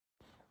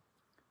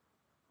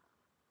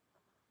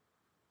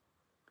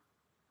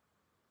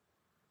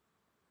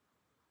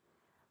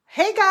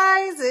Hey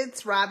guys,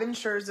 it's Robin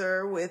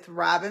Scherzer with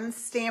Robin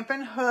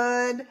Stampin'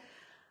 Hood.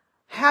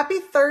 Happy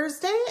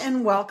Thursday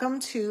and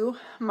welcome to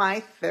my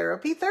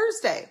Therapy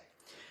Thursday.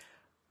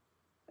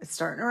 It's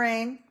starting to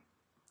rain,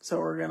 so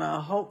we're going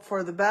to hope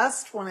for the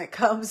best when it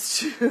comes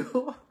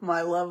to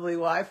my lovely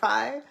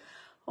Wi-Fi.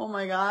 Oh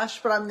my gosh,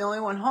 but I'm the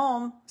only one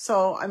home,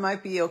 so I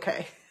might be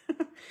okay.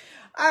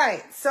 All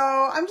right, so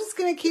I'm just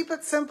going to keep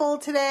it simple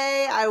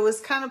today. I was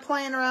kind of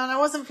playing around. I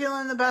wasn't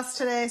feeling the best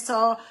today,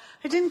 so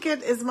I didn't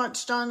get as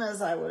much done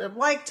as I would have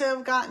liked to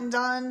have gotten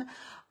done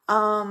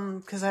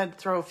because I had to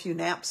throw a few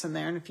naps in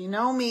there. And if you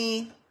know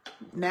me,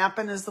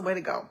 napping is the way to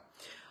go.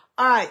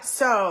 All right,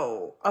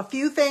 so a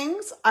few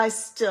things. I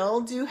still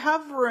do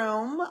have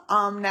room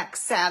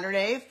next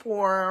Saturday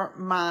for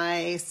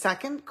my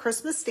second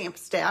Christmas stamp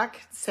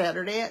stack,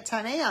 Saturday at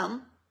 10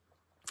 a.m.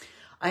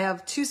 I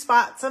have 2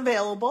 spots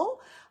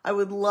available. I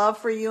would love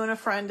for you and a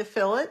friend to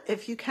fill it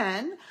if you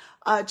can.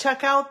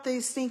 Check out the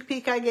sneak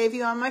peek I gave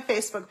you on my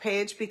Facebook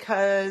page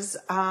because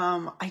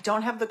I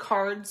don't have the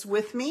cards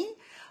with me,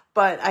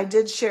 but I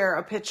did share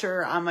a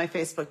picture on my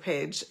Facebook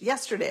page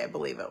yesterday, I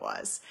believe it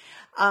was.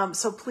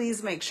 So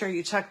please make sure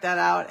you check that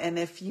out. And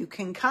if you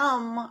can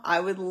come,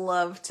 I would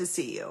love to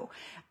see you.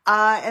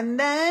 And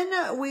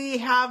then we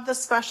have the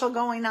special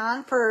going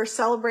on for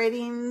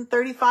celebrating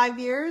 35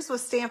 years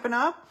with Stampin'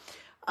 Up!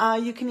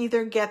 You can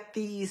either get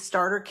the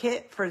starter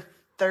kit for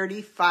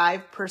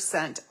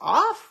 35%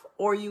 off,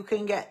 or you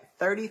can get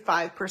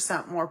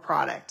 35% more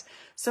product.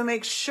 So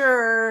make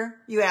sure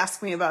you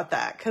ask me about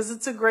that because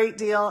it's a great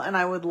deal and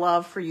I would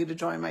love for you to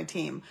join my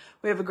team.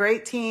 We have a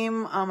great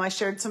team. I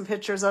shared some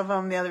pictures of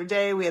them the other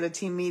day. We had a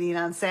team meeting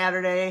on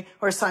Sunday.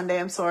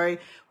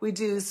 We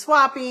do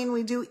swapping,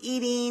 we do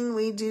eating,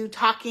 we do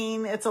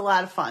talking. It's a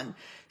lot of fun.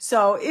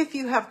 So if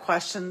you have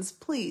questions,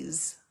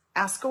 please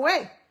ask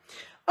away.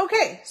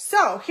 Okay,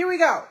 so here we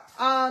go.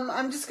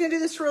 I'm just going to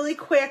do this really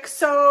quick.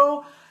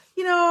 So,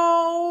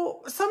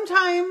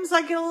 sometimes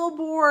I get a little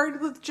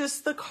bored with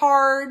just the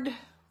card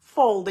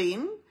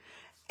folding.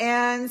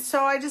 And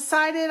so I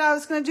decided I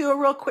was going to do a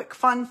real quick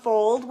fun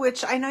fold,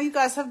 which I know you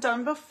guys have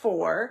done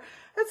before.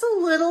 It's a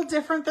little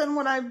different than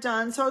what I've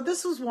done. So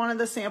this was one of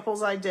the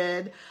samples I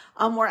did.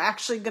 We're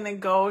actually going to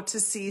go to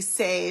see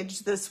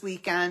Sage this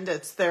weekend.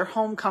 It's their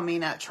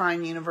homecoming at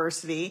Trine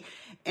University.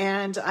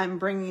 And I'm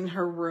bringing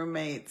her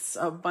roommates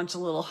a bunch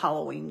of little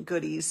Halloween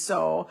goodies.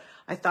 So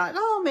I thought,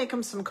 I'll make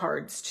them some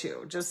cards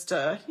too. Just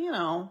to,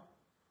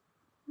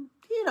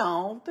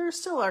 they're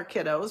still our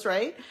kiddos,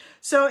 right?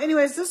 So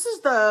anyways, this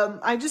is I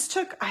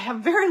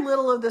have very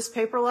little of this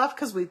paper left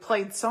because we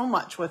played so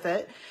much with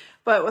it.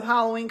 But with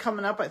Halloween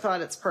coming up, I thought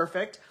it's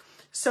perfect.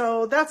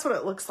 So that's what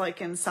it looks like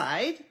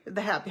inside,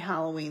 the Happy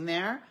Halloween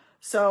there.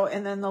 So,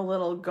 and then the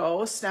little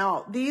ghost.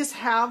 Now, these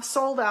have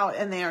sold out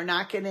and they are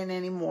not getting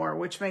any more,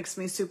 which makes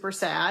me super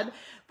sad.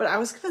 But I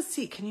was going to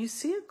see, can you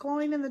see it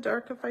glowing in the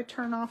dark if I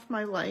turn off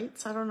my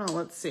lights? I don't know.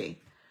 Let's see.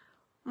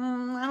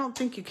 I don't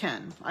think you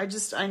can. I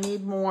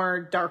need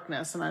more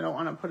darkness and I don't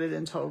want to put it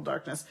in total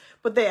darkness.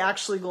 But they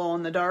actually glow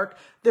in the dark.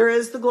 There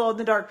is the glow in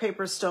the dark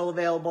paper still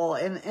available.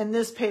 And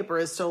this paper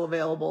is still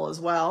available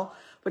as well,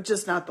 but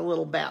just not the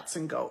little bats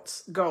and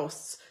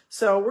ghosts.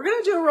 So we're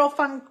going to do a real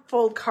fun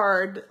fold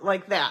card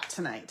like that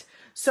tonight.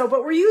 So,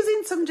 but we're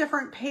using some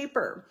different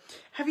paper.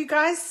 Have you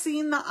guys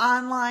seen the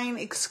online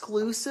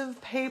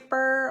exclusive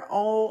paper?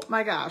 Oh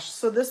my gosh.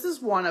 So this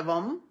is one of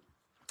them.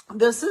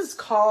 This is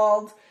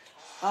called,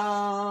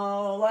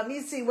 let me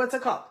see, what's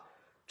it called?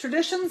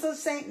 Traditions of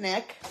St.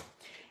 Nick.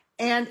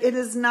 And it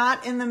is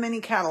not in the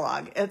mini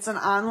catalog. It's an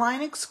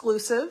online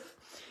exclusive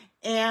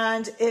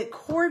and it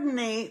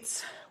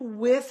coordinates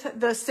with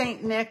the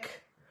St. Nick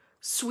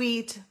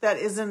suite that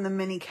is in the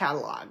mini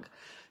catalog.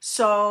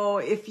 So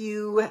if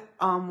you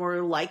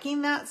were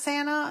liking that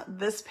Santa,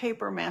 this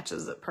paper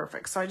matches it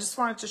perfect. So I just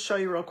wanted to show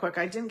you real quick.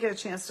 I didn't get a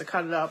chance to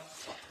cut it up,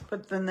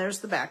 but then there's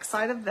the back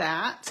side of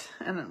that.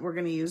 And we're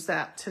going to use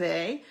that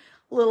today.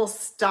 Little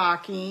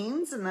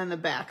stockings and then the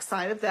back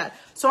side of that.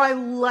 So I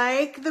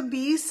like the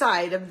B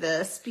side of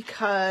this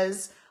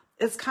because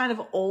it's kind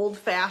of old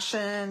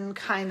fashioned,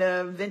 kind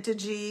of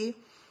vintagey.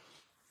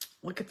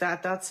 Look at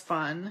that. That's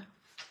fun.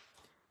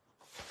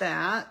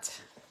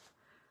 That,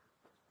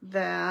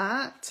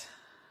 the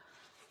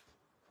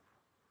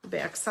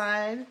back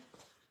side,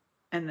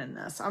 and then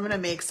this. I'm going to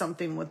make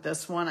something with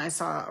this one. I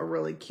saw a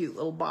really cute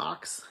little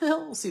box.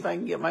 We'll see if I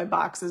can get my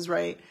boxes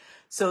right.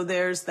 So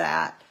there's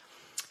that.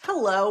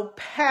 Hello,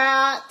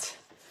 Pat.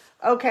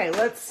 Okay,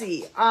 let's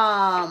see.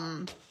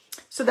 So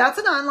that's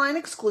an online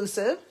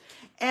exclusive.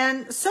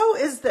 And so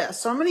is this.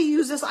 So I'm going to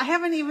use this. I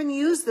haven't even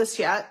used this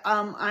yet.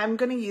 I'm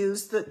going to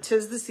use the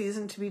 'Tis the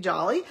Season to Be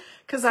Jolly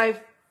because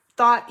I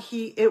thought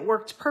it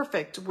worked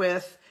perfect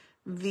with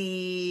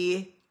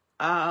the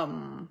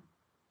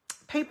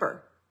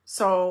paper.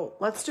 So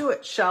let's do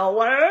it, shall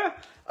we?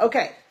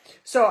 Okay,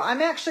 so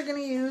I'm actually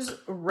going to use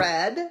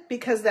red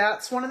because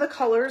that's one of the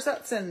colors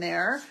that's in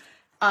there.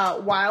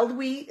 Wild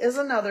Wheat is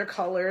another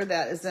color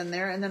that is in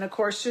there. And then, of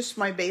course, just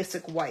my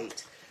basic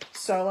white.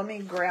 So let me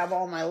grab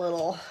all my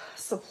little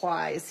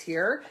supplies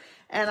here.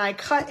 And I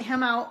cut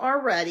him out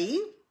already.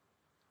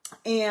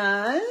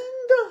 And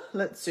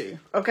let's see.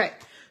 Okay,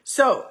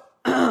 so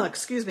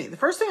excuse me. The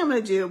first thing I'm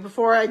going to do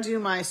before I do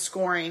my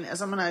scoring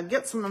is I'm going to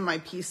get some of my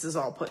pieces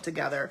all put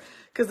together,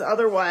 because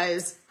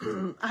otherwise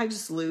I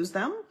just lose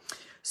them.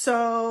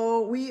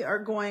 So we are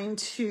going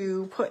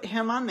to put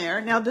him on there.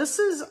 Now this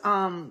is,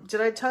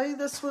 did I tell you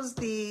this was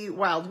the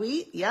wild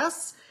wheat?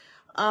 Yes.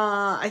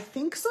 I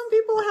think some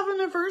people have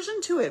an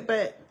aversion to it,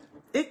 but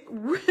it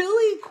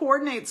really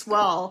coordinates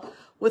well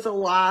with a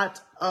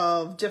lot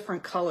of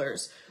different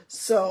colors.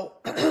 So,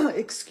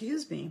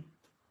 excuse me.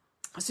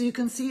 So you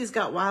can see he's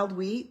got wild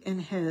wheat in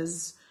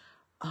his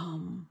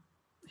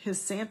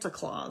Santa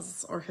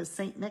Claus or his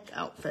Saint Nick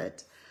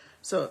outfit.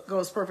 So it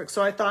goes perfect.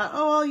 So I thought,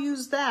 oh, I'll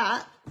use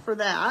that for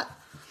that.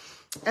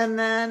 And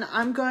then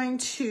I'm going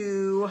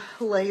to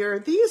layer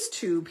these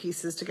two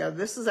pieces together.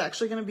 This is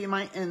actually going to be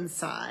my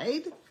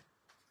inside.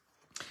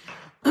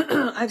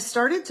 I've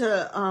started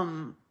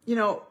to, you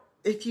know,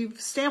 if you've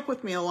stamped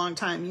with me a long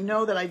time, you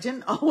know that I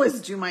didn't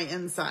always do my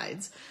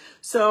insides.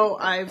 So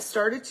I've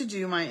started to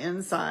do my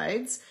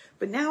insides,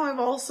 but now I've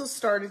also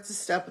started to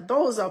step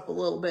those up a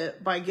little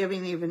bit by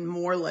giving even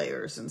more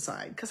layers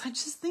inside, because I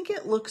just think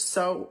it looks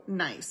so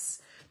nice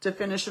to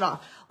finish it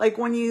off. Like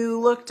when you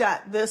looked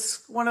at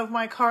this, one of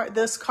my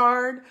this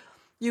card,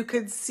 you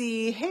could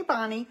see, hey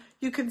Bonnie,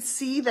 you could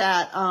see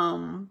that,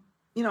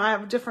 you know, I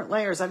have different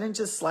layers. I didn't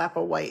just slap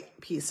a white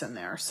piece in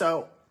there.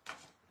 So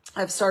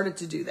I've started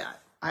to do that.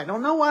 I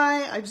don't know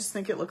why. I just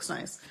think it looks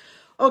nice.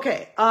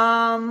 Okay.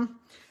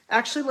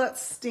 Actually,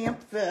 let's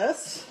stamp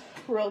this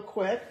real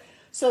quick.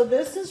 So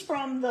this is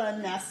from the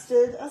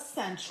Nested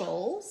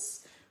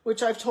Essentials,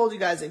 which I've told you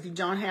guys, if you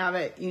don't have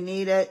it, you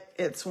need it.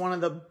 It's one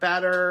of the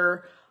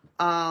better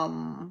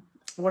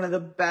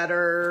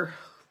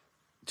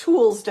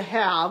tools to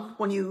have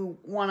when you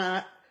want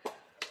to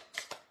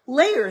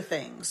layer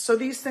things. So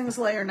these things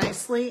layer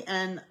nicely.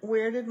 And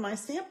where did my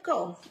stamp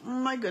go? Oh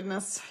my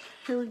goodness.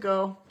 Here we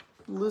go.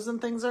 Losing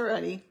things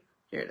already.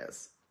 Here it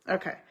is.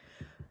 Okay.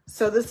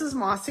 So this is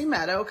Mossy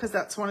Meadow, because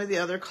that's one of the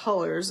other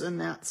colors in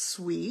that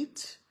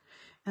suite.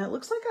 And it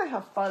looks like I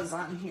have fuzz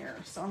on here.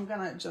 So I'm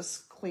going to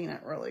just clean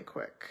it really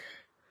quick,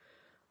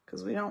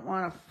 because we don't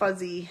want a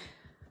fuzzy.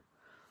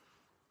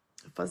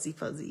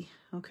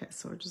 Okay.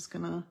 So we're just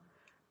going to,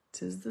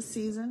 'tis the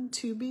season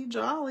to be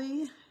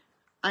jolly.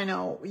 I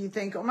know you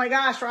think, oh my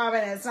gosh,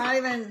 Robin, it's not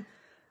even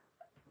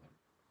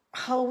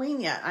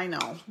Halloween yet. I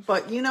know,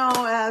 but you know,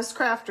 as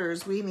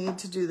crafters, we need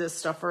to do this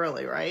stuff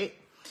early, right?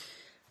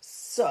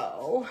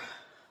 So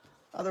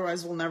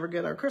otherwise we'll never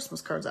get our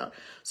Christmas cards out.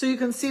 So you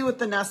can see with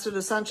the Nested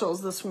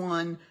Essentials, this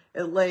one,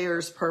 it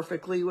layers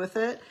perfectly with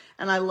it.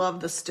 And I love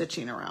the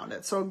stitching around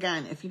it. So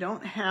again, if you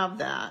don't have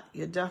that,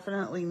 you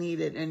definitely need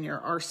it in your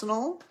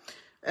arsenal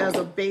as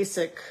a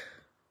basic,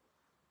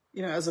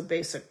 you know, as a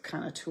basic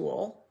kind of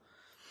tool.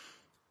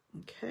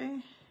 Okay.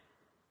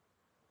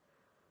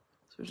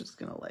 So we're just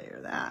going to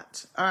layer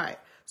that. All right.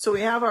 So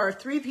we have our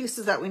 3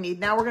 pieces that we need.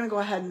 Now we're going to go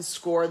ahead and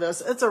score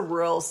this. It's a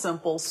real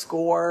simple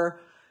score.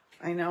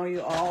 I know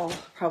you all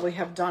probably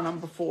have done them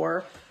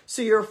before.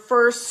 So your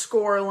first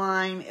score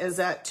line is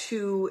at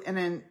 2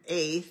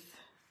 1/8.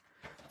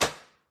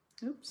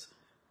 Oops.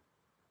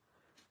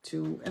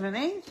 2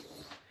 1/8.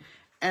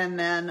 And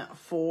then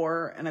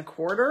 4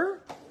 1/4.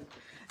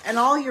 And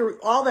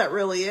all that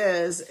really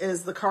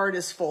is the card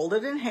is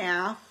folded in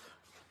half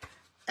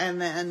and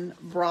then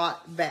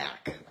brought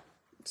back.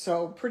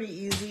 So pretty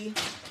easy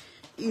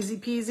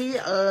peasy,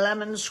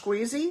 lemon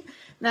squeezy.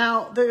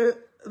 Now the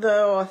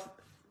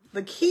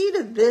key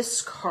to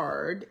this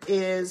card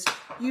is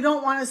you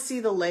don't want to see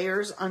the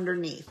layers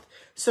underneath.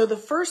 So the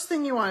first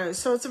thing you want to,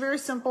 so it's a very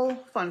simple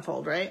fun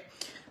fold, right?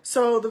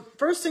 So the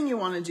first thing you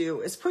want to do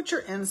is put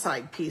your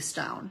inside piece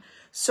down.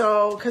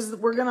 So, because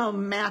we're going to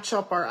match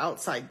up our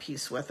outside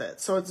piece with it.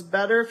 So it's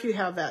better if you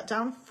have that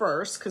down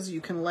first, because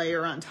you can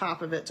layer on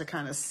top of it to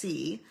kind of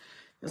see.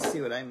 You'll see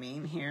what I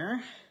mean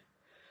here.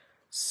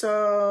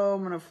 So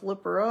I'm going to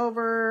flip her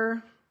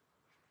over.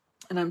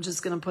 And I'm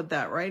just going to put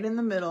that right in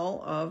the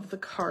middle of the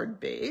card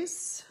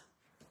base.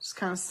 Just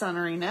kind of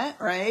centering it,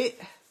 right?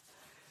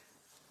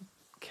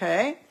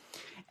 Okay.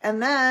 And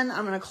then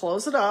I'm going to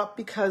close it up,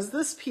 because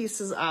this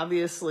piece is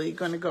obviously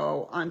going to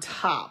go on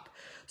top.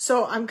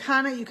 So I'm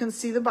kind of, you can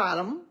see the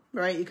bottom,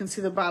 right? You can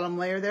see the bottom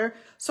layer there.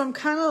 So I'm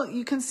kind of,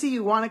 you can see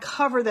you want to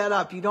cover that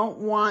up. You don't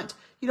want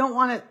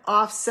it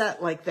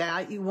offset like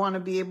that. You want to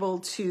be able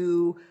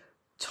to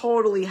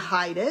totally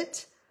hide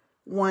it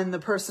when the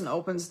person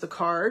opens the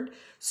card.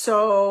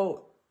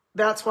 So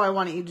that's why I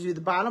wanted you to do the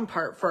bottom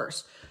part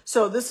first.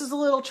 So this is a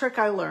little trick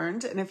I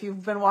learned. And if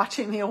you've been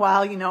watching me a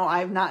while, you know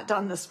I've not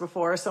done this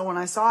before. So when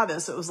I saw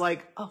this, it was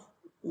like, oh,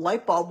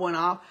 light bulb went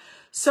off.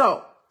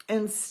 So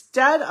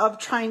instead of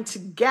trying to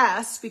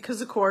guess,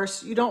 because of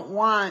course you don't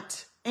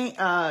want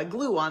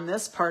glue on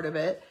this part of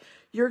it,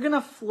 you're going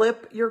to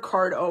flip your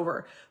card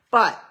over.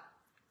 But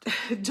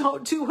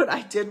don't do what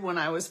I did when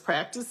I was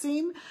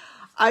practicing.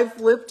 I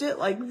flipped it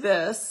like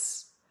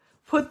this,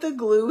 put the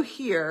glue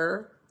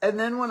here, And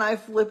then when I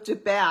flipped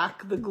it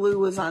back, the glue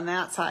was on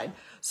that side.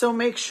 So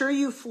make sure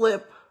you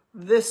flip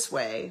this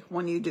way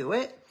when you do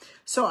it.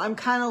 So I'm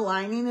kind of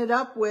lining it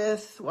up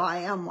with, well, I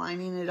am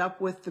lining it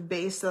up with the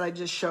base that I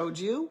just showed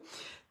you.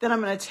 Then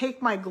I'm going to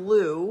take my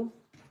glue,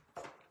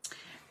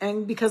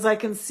 and because I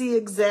can see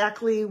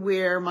exactly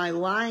where my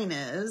line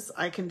is,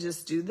 I can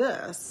just do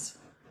this.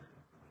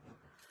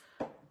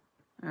 All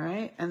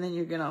right, and then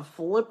you're going to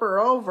flip her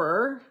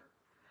over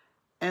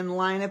and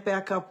line it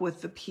back up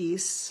with the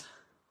piece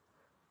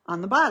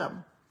on the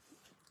bottom,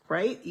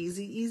 right?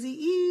 Easy, easy,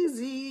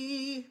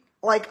 easy.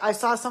 Like I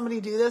saw somebody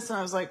do this and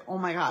I was like, oh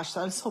my gosh,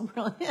 that is so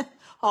brilliant.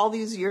 All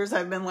these years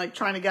I've been like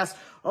trying to guess,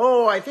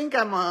 oh, I think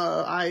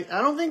I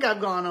don't think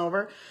I've gone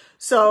over.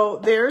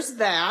 So there's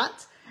that.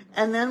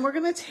 And then we're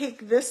going to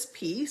take this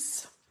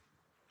piece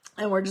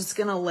and we're just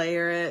going to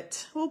layer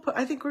it.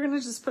 I think we're going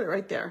to just put it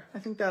right there. I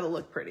think that'll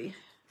look pretty.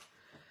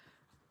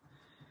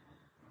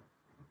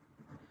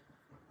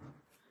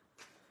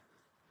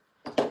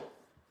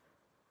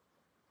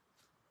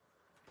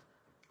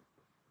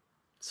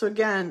 So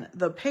again,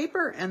 the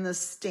paper and the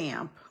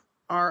stamp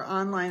are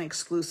online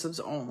exclusives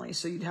only.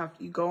 So you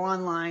go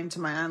online to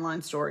my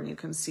online store and you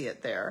can see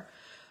it there.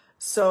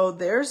 So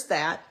there's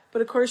that.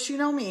 But of course, you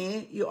know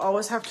me, you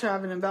always have to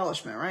have an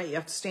embellishment, right? You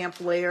have to stamp,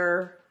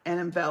 layer,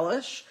 and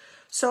embellish.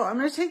 So I'm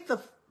going to take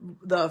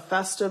the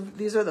festive,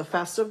 these are the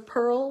festive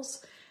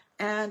pearls.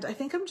 And I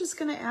think I'm just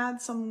going to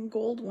add some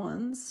gold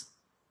ones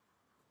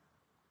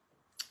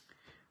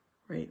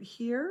right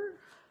here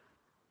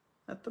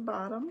at the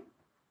bottom.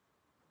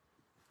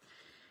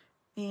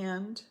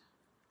 And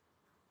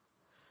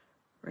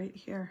right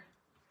here.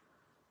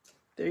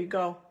 There you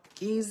go.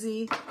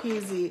 Easy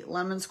peasy,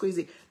 lemon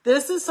squeezy.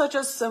 This is such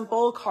a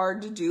simple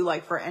card to do,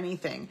 like for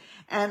anything.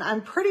 And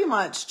I'm pretty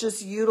much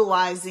just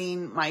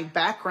utilizing my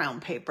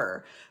background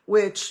paper,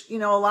 which, you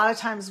know, a lot of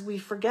times we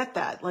forget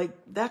that. Like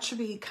that should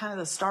be kind of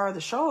the star of the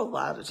show a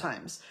lot of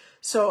times.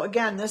 So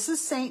again, this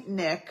is St.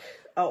 Nick,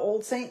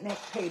 old St. Nick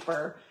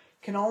paper.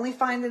 Can only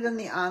find it in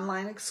the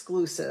online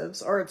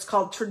exclusives, or it's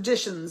called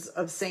Traditions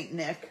of St.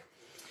 Nick.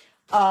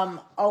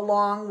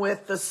 Along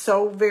with the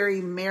So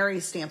Very Merry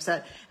stamp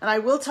set. And I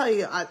will tell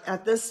you,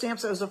 at this stamp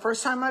set, it was the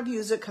first time I've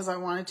used it because I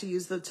wanted to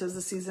use the 'Tis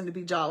the Season to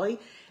Be Jolly.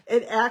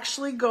 It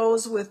actually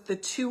goes with the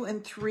 2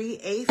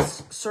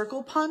 3/8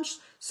 circle punch.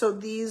 So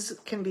these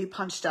can be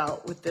punched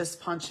out with this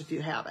punch if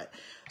you have it.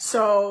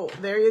 So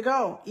there you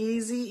go.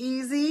 Easy,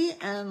 easy.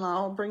 And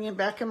I'll bring it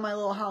back in my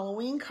little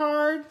Halloween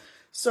card.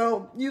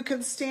 So you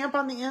can stamp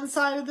on the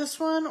inside of this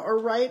one or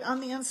write on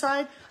the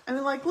inside. I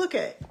mean, like, look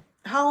at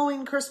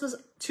Halloween, Christmas,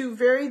 2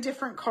 very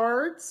different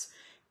cards,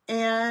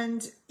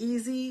 and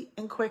easy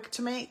and quick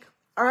to make.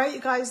 All right, you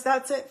guys,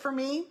 that's it for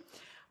me.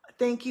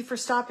 Thank you for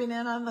stopping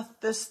in on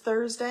this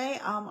Thursday.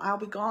 I'll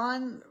be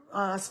gone,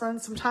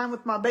 spend some time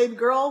with my baby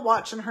girl,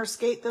 watching her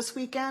skate this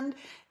weekend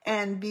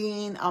and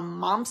being a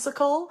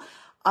momsicle.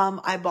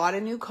 I bought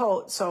a new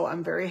coat, so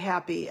I'm very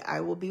happy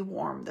I will be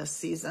warm this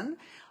season.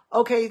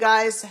 Okay, you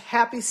guys,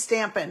 happy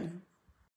stamping.